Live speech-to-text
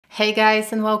Hey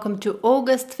guys, and welcome to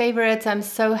August Favorites. I'm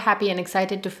so happy and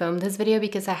excited to film this video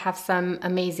because I have some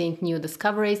amazing new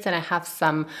discoveries and I have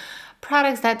some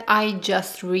products that I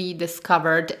just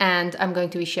rediscovered, and I'm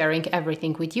going to be sharing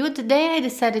everything with you. Today I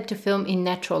decided to film in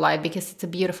natural light because it's a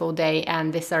beautiful day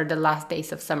and these are the last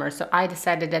days of summer. So I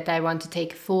decided that I want to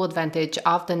take full advantage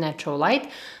of the natural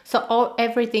light. So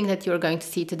everything that you're going to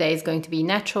see today is going to be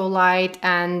natural light,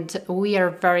 and we are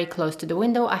very close to the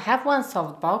window. I have one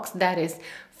softbox that is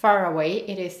far away.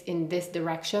 It is in this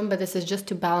direction, but this is just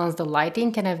to balance the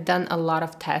lighting, and I've done a lot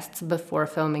of tests before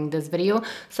filming this video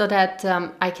so that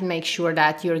I can make sure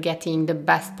that you're getting the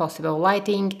best possible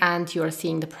lighting and you're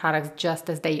seeing the products just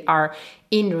as they are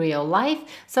in real life.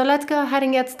 So let's go ahead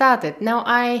and get started. Now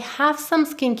I have some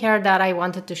skincare that I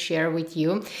wanted to share with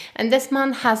you, and this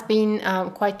month has been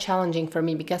quite challenging for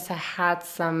me because I had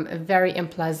some very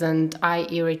unpleasant eye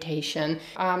irritation.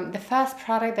 The first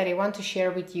product that I want to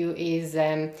share with you is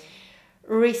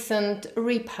recent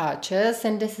repurchase,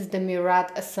 and this is the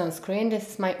Murad sunscreen. This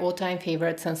is my all-time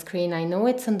favorite sunscreen. I know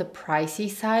it's on the pricey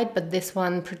side, but this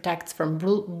one protects from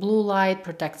blue light,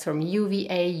 protects from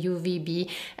UVA, UVB,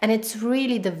 and it's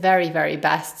really the very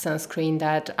best sunscreen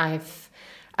that I've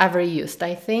ever used.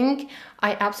 I think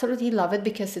I absolutely love it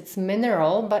because it's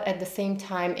mineral, but at the same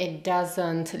time it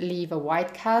doesn't leave a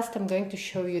white cast. I'm going to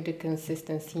show you the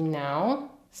consistency now.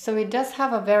 So it does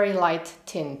have a very light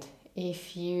tint.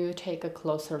 If you take a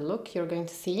closer look, you're going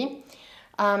to see.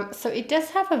 So it does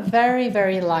have a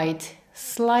very light,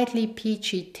 slightly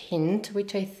peachy tint,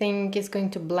 which I think is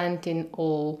going to blend in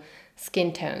all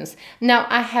skin tones. Now,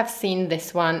 I have seen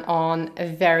this one on a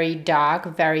very dark,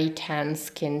 very tan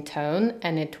skin tone,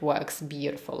 and it works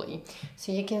beautifully.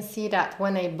 So you can see that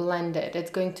when I blend it,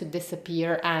 it's going to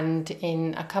disappear, and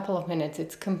in a couple of minutes,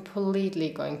 it's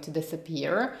completely going to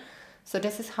disappear. So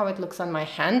this is how it looks on my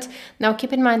hand. Now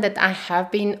keep in mind that I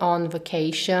have been on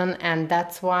vacation, and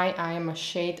that's why I am a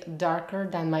shade darker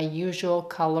than my usual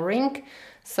coloring.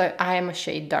 So I am a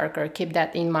shade darker. Keep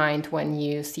that in mind when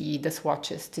you see the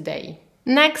swatches today.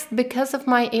 Next, because of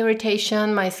my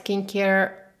irritation, my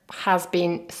skincare has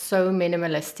been so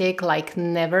minimalistic like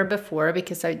never before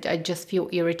because I just feel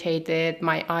irritated.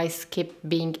 My eyes keep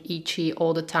being itchy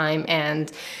all the time,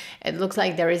 and it looks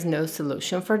like there is no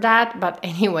solution for that. But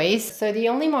anyways, so the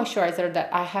only moisturizer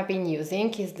that I have been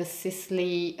using is the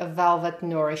Sisley Velvet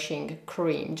Nourishing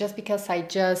Cream, just because I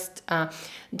just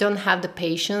don't have the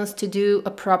patience to do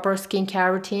a proper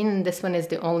skincare routine, and this one is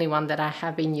the only one that I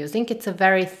have been using. It's a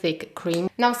very thick cream.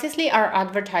 Now Sisley are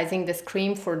advertising this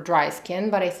cream for dry skin,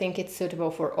 but I think it's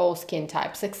suitable for all skin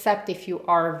types except if you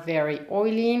are very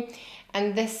oily.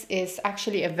 And this is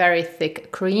actually a very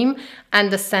thick cream,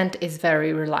 and the scent is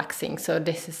very relaxing. So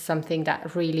this is something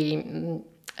that really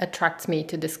attracts me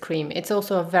to this cream. It's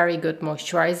also a very good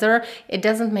moisturizer. It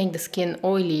doesn't make the skin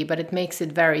oily, but it makes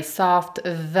it very soft,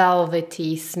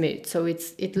 velvety, smooth. So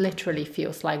it literally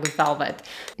feels like velvet.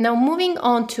 Now moving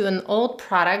on to an old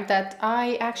product that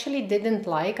I actually didn't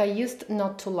like. I used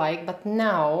not to like, but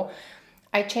now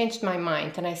I changed my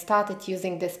mind and I started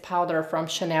using this powder from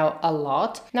Chanel a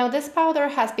lot. Now this powder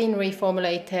has been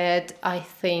reformulated, I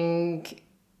think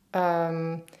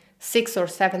 6 or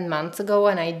 7 months ago,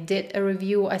 and I did a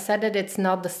review. I said that it's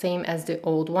not the same as the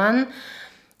old one,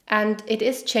 and it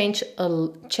is changed a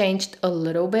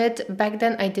little bit. Back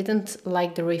then I didn't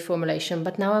like the reformulation,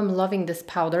 but now I'm loving this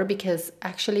powder because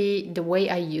actually the way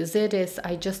I use it is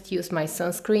I just use my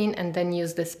sunscreen and then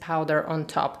use this powder on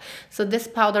top. So this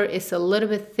powder is a little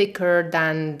bit thicker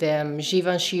than the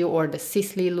Givenchy or the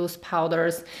Sisley loose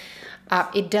powders.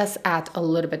 It does add a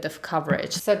little bit of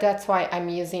coverage. So that's why I'm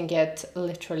using it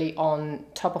literally on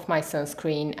top of my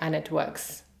sunscreen, and it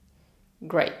works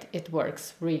great. It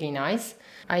works really nice.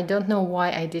 I don't know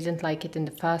why I didn't like it in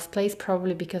the first place,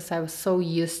 probably because I was so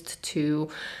used to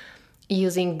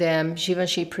using the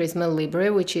Givenchy Prisma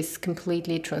Libre, which is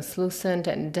completely translucent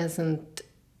and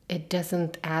it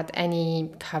doesn't add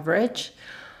any coverage.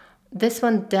 This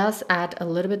one does add a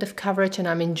little bit of coverage, and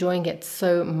I'm enjoying it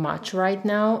so much right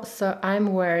now. So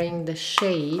I'm wearing the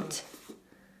shade,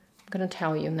 I'm gonna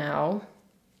tell you now.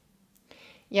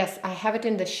 Yes, I have it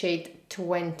in the shade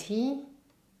 20,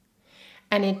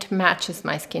 and it matches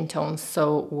my skin tone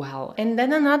so well. And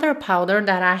then another powder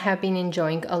that I have been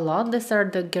enjoying a lot, these are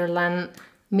the Guerlain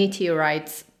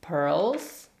Meteorites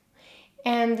pearls.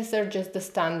 And these are just the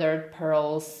standard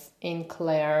pearls in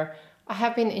Claire. I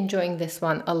have been enjoying this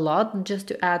one a lot, just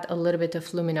to add a little bit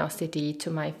of luminosity to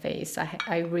my face.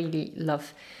 I really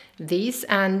love these,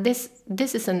 and this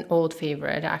is an old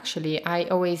favorite actually. I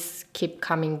always keep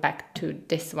coming back to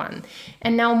this one.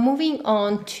 And now moving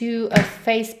on to a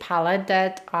face palette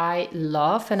that I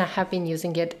love, and I have been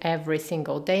using it every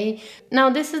single day. Now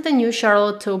this is the new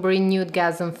Charlotte Tilbury Nude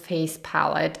Gasm face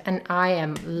palette, and I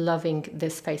am loving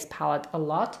this face palette a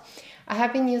lot. I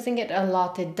have been using it a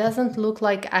lot. It doesn't look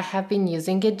like I have been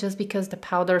using it just because the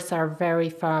powders are very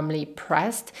firmly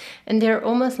pressed, and they're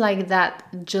almost like that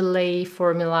gelée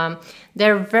formula.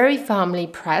 They're very firmly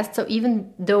pressed, so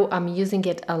even though I'm using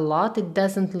it a lot, it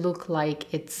doesn't look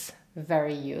like it's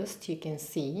very used. You can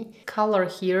see color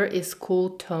here is cool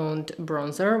toned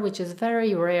bronzer, which is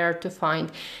very rare to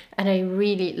find, and I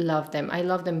really love them. I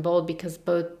love them both because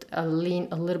both lean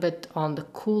a little bit on the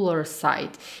cooler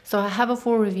side. So I have a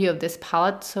full review of this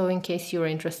palette, so in case you're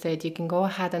interested, you can go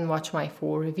ahead and watch my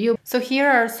full review. So here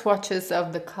are swatches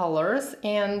of the colors,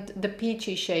 and the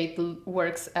peachy shade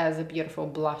works as a beautiful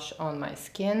blush on my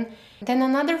skin. Then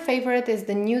another favorite is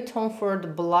the new Tom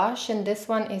Ford blush, and this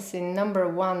one is in number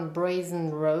 1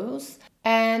 Brazen Rose.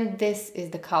 And this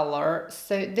is the color.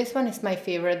 So this one is my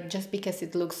favorite just because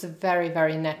it looks very,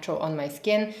 very natural on my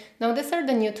skin. Now these are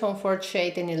the new Tom Ford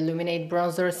Shade and Illuminate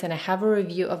bronzers, and I have a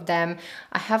review of them.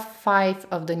 I have 5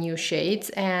 of the new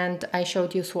shades, and I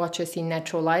showed you swatches in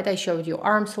natural light. I showed you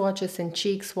arm swatches and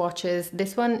cheek swatches.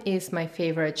 This one is my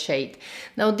favorite shade.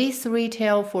 Now these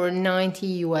retail for $90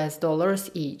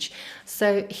 US each.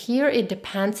 So here it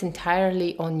depends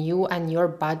entirely on you and your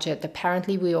budget.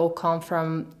 Apparently we all come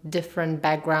from different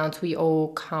backgrounds, we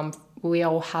all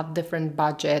have different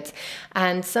budgets,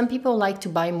 and some people like to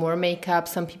buy more makeup,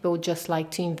 some people just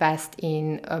like to invest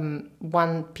in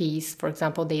one piece. For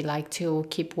example, they like to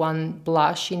keep one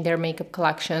blush in their makeup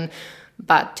collection,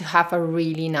 but to have a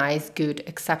really nice, good,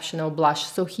 exceptional blush.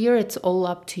 So here it's all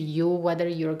up to you whether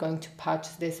you're going to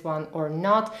purchase this one or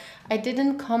not. I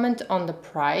didn't comment on the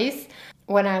price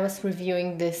when I was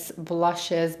reviewing these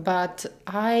blushes, but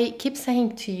I keep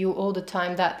saying to you all the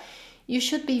time that you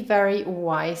should be very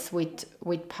wise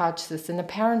with purchases. And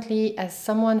apparently, as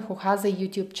someone who has a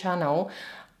YouTube channel,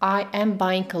 I am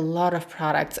buying a lot of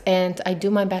products, and I do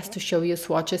my best to show you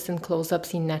swatches and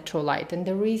close-ups in natural light. And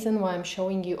the reason why I'm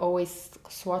showing you always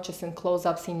swatches and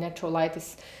close-ups in natural light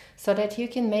is so that you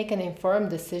can make an informed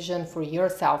decision for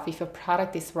yourself if a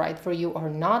product is right for you or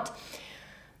not.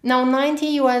 Now, $90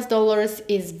 US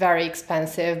is very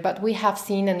expensive, but we have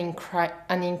seen an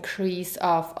increase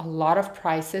of a lot of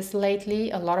prices lately.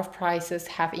 A lot of prices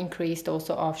have increased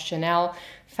also of Chanel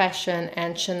fashion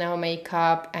and Chanel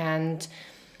makeup, and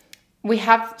we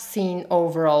have seen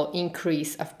overall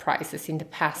increase of prices in the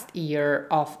past year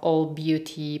of all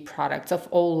beauty products, of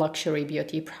all luxury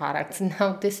beauty products.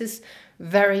 Now, this is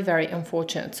very, very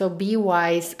unfortunate. So be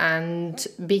wise and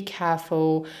be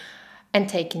careful and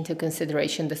take into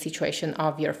consideration the situation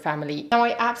of your family. Now,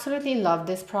 I absolutely love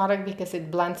this product because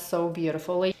it blends so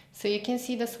beautifully. So you can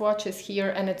see the swatches here,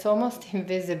 and it's almost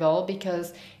invisible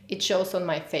because it shows on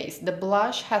my face. The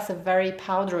blush has a very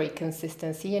powdery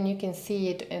consistency, and you can see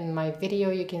it in my video.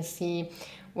 You can see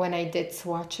when I did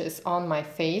swatches on my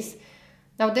face.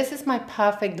 Now this is my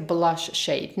perfect blush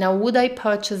shade. Now, would I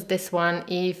purchase this one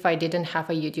if I didn't have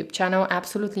a YouTube channel?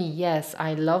 Absolutely yes.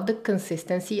 I love the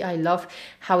consistency. I love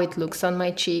how it looks on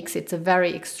my cheeks. It's a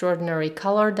very extraordinary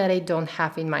color that I don't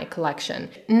have in my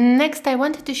collection. Next, I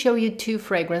wanted to show you 2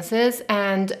 fragrances,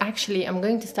 and actually I'm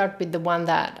going to start with the one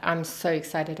that I'm so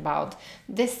excited about.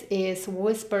 This is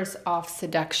Whispers of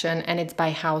Seduction, and it's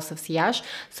by House of Siage.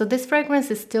 So this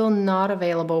fragrance is still not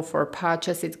available for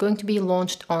purchase. It's going to be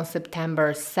launched on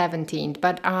September 17th,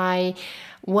 but I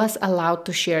was allowed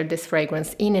to share this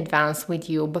fragrance in advance with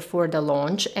you before the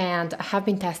launch, and I have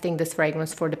been testing this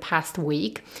fragrance for the past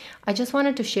week. I just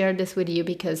wanted to share this with you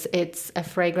because it's a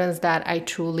fragrance that I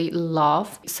truly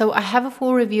love. So I have a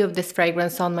full review of this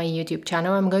fragrance on my YouTube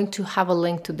channel. I'm going to have a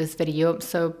link to this video,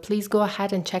 so please go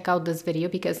ahead and check out this video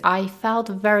because I felt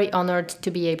very honored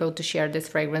to be able to share this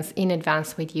fragrance in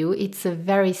advance with you. It's a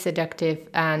very seductive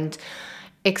and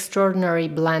extraordinary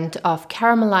blend of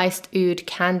caramelized oud,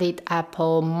 candied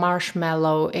apple,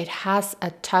 marshmallow. It has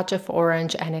a touch of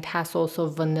orange, and it has also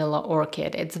vanilla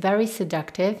orchid. It's very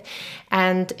seductive,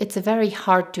 and it's a very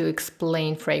hard to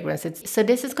explain fragrance. So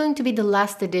this is going to be the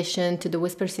last addition to the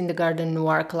Whispers in the Garden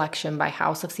Noir collection by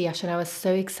House of Siage, and I was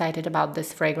so excited about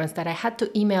this fragrance that I had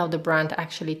to email the brand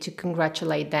actually to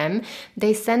congratulate them.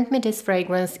 They sent me this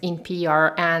fragrance in PR,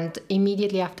 and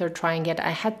immediately after trying it,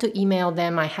 I had to email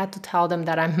them. I had to tell them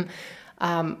that I'm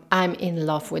I'm in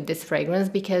love with this fragrance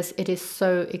because it is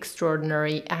so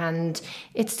extraordinary, and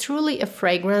it's truly a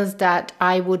fragrance that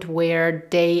I would wear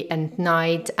day and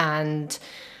night, and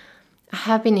I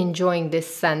have been enjoying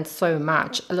this scent so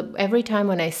much. Every time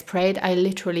when I spray it, I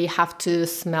literally have to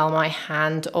smell my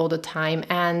hand all the time,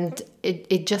 and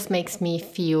it just makes me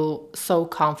feel so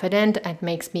confident and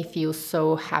makes me feel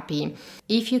so happy.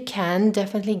 If you can,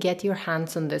 definitely get your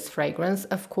hands on this fragrance.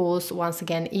 Of course, once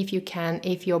again, if you can,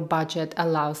 if your budget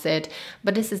allows it.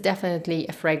 But this is definitely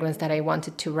a fragrance that I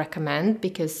wanted to recommend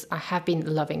because I have been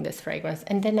loving this fragrance.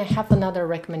 And then I have another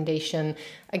recommendation,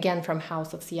 again from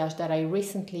House of Sillage, that I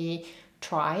recently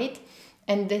tried,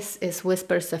 and this is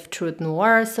Whispers of Truth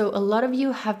Noir. So a lot of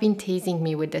you have been teasing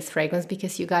me with this fragrance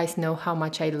because you guys know how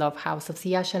much I love House of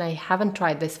Sillage, and I haven't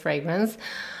tried this fragrance.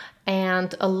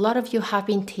 And a lot of you have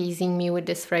been teasing me with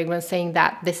this fragrance, saying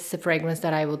that this is a fragrance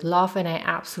that I would love, and I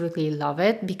absolutely love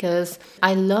it because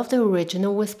I love the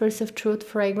original Whispers of Truth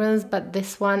fragrance, but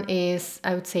this one is,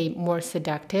 I would say, more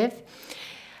seductive.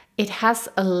 It has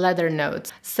a leather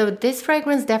note. So this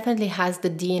fragrance definitely has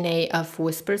the DNA of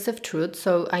Whispers of Truth.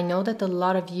 So I know that a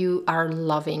lot of you are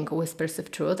loving Whispers of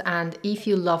Truth. And if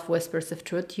you love Whispers of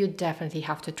Truth, you definitely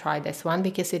have to try this one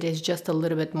because it is just a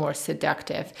little bit more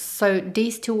seductive. So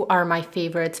these two are my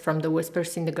favorites from the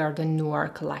Whispers in the Garden Noir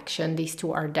collection. These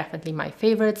two are definitely my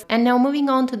favorites. And now moving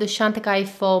on to the Chantecaille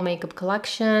Fall Makeup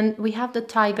collection, we have the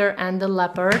Tiger and the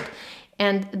Leopard.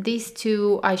 And these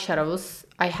two eyeshadows,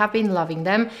 I have been loving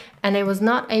them, and I was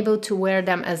not able to wear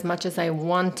them as much as I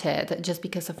wanted just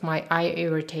because of my eye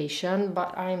irritation,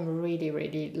 but I'm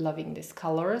really loving these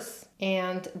colors,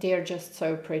 and they're just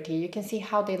so pretty. You can see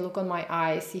how they look on my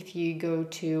eyes if you go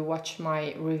to watch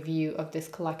my review of this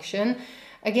collection.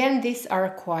 Again, these are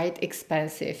quite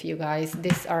expensive, you guys.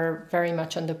 These are very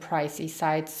much on the pricey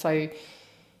side, so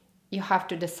you have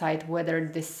to decide whether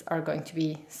these are going to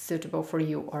be suitable for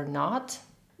you or not.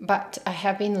 But I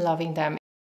have been loving them.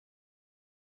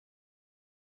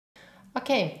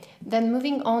 Okay, then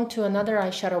moving on to another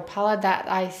eyeshadow palette that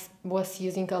I was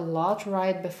using a lot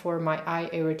right before my eye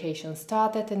irritation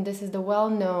started, and this is the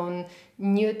well-known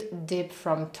Nude Dip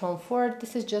from Tom Ford.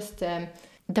 This is just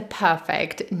the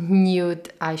perfect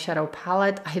nude eyeshadow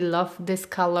palette. I love these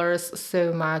colors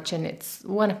so much, and it's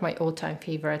one of my all-time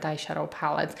favorite eyeshadow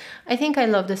palettes. I think I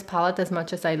love this palette as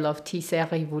much as I love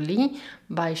Tissé Rivoli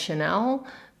by Chanel.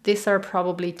 These are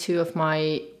probably two of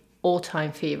my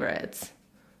all-time favorites.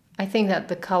 I think that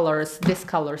the colors, these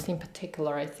colors in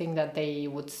particular, I think that they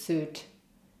would suit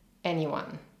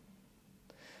anyone.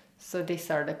 So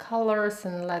these are the colors,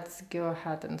 and let's go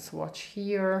ahead and swatch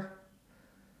here.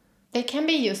 They can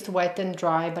be used wet and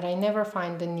dry, but I never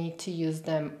find the need to use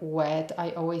them wet.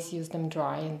 I always use them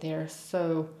dry, and they're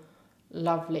so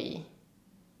lovely.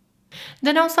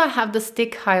 Then also I have the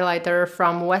stick highlighter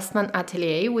from Westman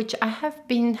Atelier, which I have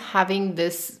been having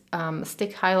this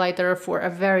stick highlighter for a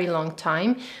very long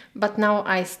time, but now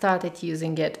I started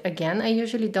using it again. I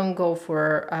usually don't go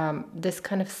for this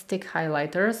kind of stick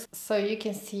highlighters, so you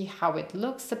can see how it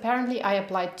looks. Apparently I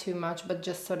applied too much, but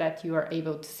just so that you are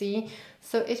able to see.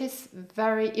 So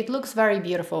it looks very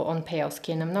beautiful on pale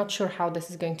skin. I'm not sure how this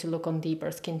is going to look on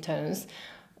deeper skin tones.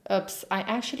 Oops, I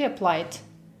actually applied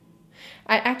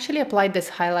this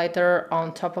highlighter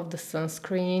on top of the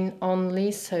sunscreen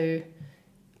only, so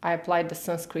I applied the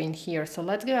sunscreen here. So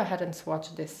let's go ahead and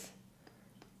swatch this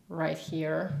right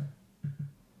here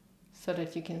so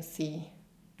that you can see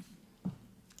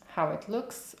how it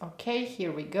looks. Okay,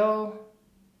 here we go.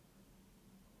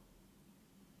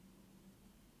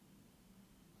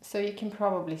 So you can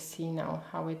probably see now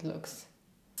how it looks.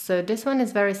 So this one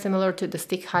is very similar to the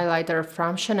stick highlighter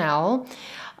from Chanel,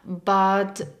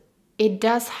 but it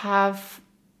does have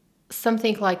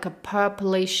something like a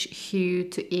purplish hue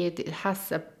to it. It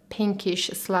has a pinkish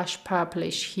 /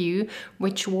 purplish hue,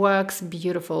 which works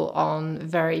beautiful on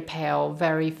very pale,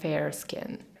 very fair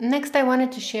skin. Next, I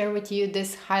wanted to share with you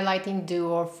this highlighting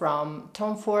duo from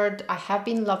Tom Ford. I have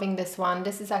been loving this one.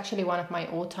 This is actually one of my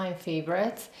all-time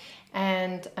favorites,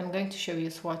 and I'm going to show you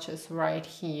swatches right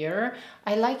here.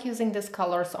 I like using these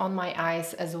colors on my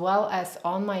eyes as well as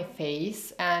on my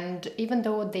face, and even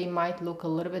though they might look a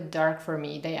little bit dark for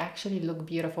me, they actually look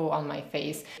beautiful on my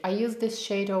face. I use this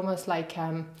shade almost like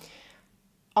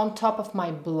on top of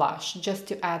my blush, just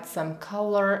to add some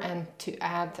color and to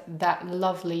add that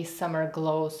lovely summer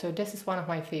glow. So this is one of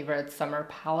my favorite summer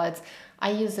palettes.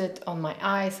 I use it on my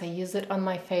eyes, I use it on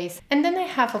my face. And then I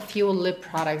have a few lip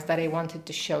products that I wanted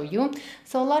to show you.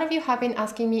 So a lot of you have been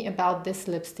asking me about this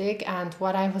lipstick and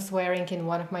what I was wearing in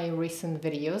one of my recent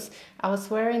videos. I was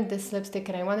wearing this lipstick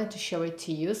and I wanted to show it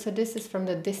to you. So this is from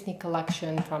the Disney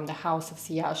collection from the House of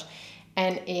Sillage.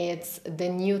 and it's the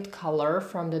nude color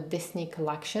from the Disney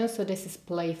collection. So this is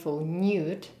Playful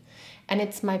Nude, and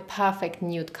it's my perfect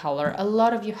nude color. A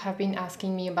lot of you have been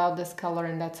asking me about this color,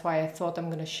 and that's why I thought I'm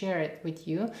gonna share it with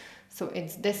you. So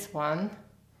it's this one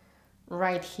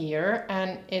right here,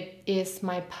 and it is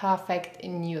my perfect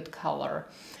nude color.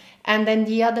 And then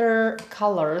the other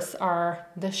colors are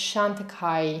the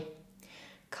Chantecaille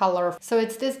color. So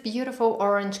it's this beautiful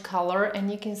orange color,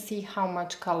 and you can see how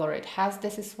much color it has.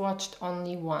 This is swatched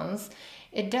only once.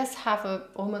 It does have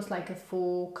almost like a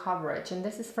full coverage, and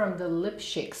this is from the Lip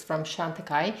Chicks from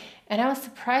Chantecaille, and I was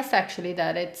surprised actually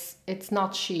that it's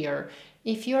not sheer.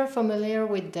 If you're familiar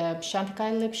with the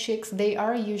Chantecaille Lip Chicks, they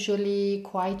are usually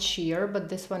quite sheer, but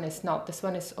this one is not. This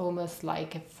one is almost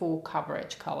like a full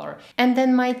coverage color. And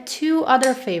then my two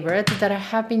other favorites that I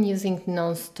have been using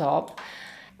non-stop.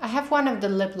 I have one of the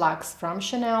Lip Lux from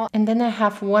Chanel, and then I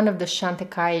have one of the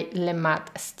Chantecaille Le Mat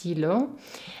Stylo.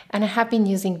 And I have been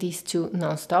using these two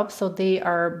non-stop, so they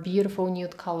are beautiful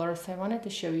nude colors. I wanted to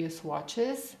show you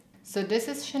swatches. So this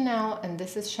is Chanel and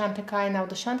this is Chantecaille. Now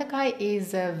the Chantecaille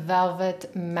is a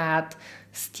velvet matte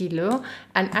stylo,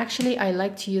 and actually I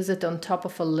like to use it on top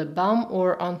of a lip balm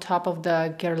or on top of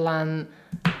the Guerlain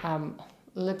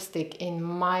lipstick in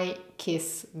My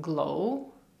Kiss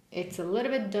Glow. It's a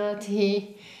little bit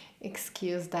dirty,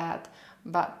 excuse that,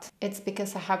 but it's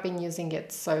because I have been using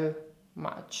it so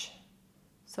much.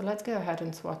 So let's go ahead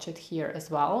and swatch it here as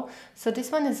well. So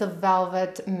this one is a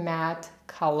velvet matte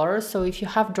color. So if you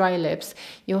have dry lips,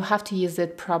 you'll have to use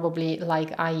it probably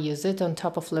like I use it on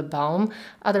top of lip balm.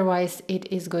 Otherwise, it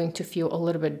is going to feel a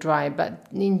little bit dry, but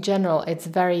in general, it's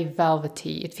very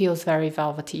velvety. It feels very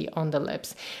velvety on the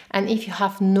lips. And if you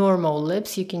have normal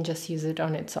lips, you can just use it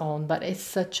on its own, but it's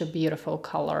such a beautiful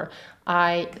color.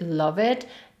 I love it.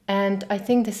 And I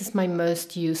think this is my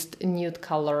most used nude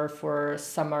color for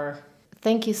summer.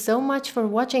 Thank you so much for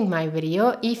watching my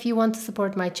video. If you want to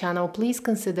support my channel, please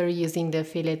consider using the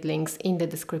affiliate links in the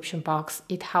description box.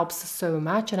 It helps so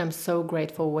much and I'm so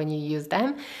grateful when you use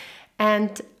them.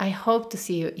 And I hope to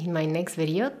see you in my next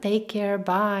video. Take care,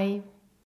 bye!